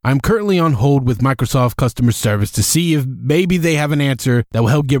I'm currently on hold with Microsoft customer service to see if maybe they have an answer that will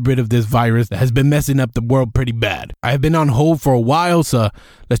help get rid of this virus that has been messing up the world pretty bad. I have been on hold for a while, so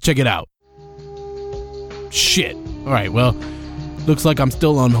let's check it out. Shit. All right, well, looks like I'm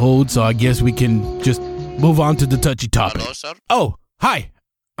still on hold, so I guess we can just move on to the touchy topic. Hello, sir? Oh, hi.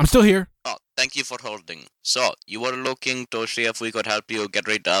 I'm still here. Oh, thank you for holding. So, you were looking to see if we could help you get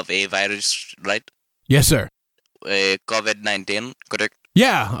rid of a virus, right? Yes, sir. COVID-19, correct?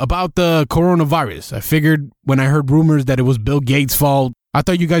 Yeah, about the coronavirus. I figured when I heard rumors that it was Bill Gates' fault, I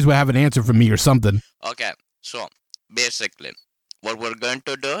thought you guys would have an answer for me or something. Okay, so, basically, what we're going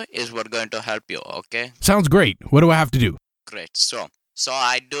to do is we're going to help you, okay? Sounds great. What do I have to do? Great, So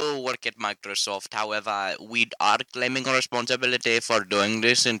I do work at Microsoft, however, we are claiming responsibility for doing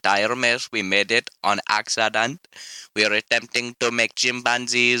this entire mess. We made it on accident. We are attempting to make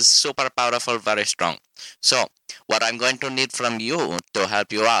chimpanzees super powerful, very strong. So, what I'm going to need from you to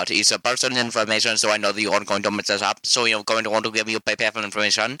help you out is a person's information, so I know that you are going to mess us up. So you're going to want to give me your PayPal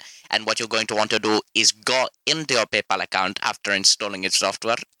information, and what you're going to want to do is go into your PayPal account after installing its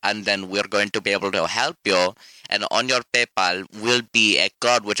software, and then we're going to be able to help you. And on your PayPal will be a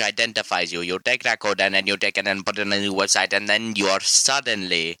code which identifies you. You take that code and then you take it and put it on a new website, and then you are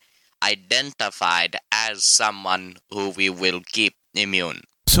suddenly identified as someone who we will keep immune.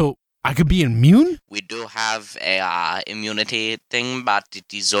 So I could be immune? We do have a immunity thing, but it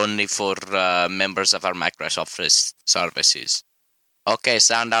is only for members of our Microsoft services. Okay,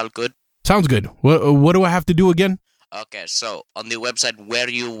 sound all good? Sounds good. What do I have to do again? Okay, so on the website where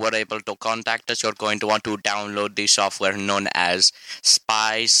you were able to contact us, you're going to want to download the software known as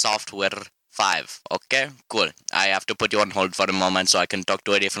Spy Software 5. Okay, cool. I have to put you on hold for a moment so I can talk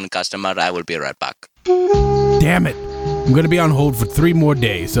to a different customer. I will be right back. Damn it. I'm going to be on hold for 3 more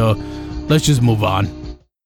days, so let's just move on.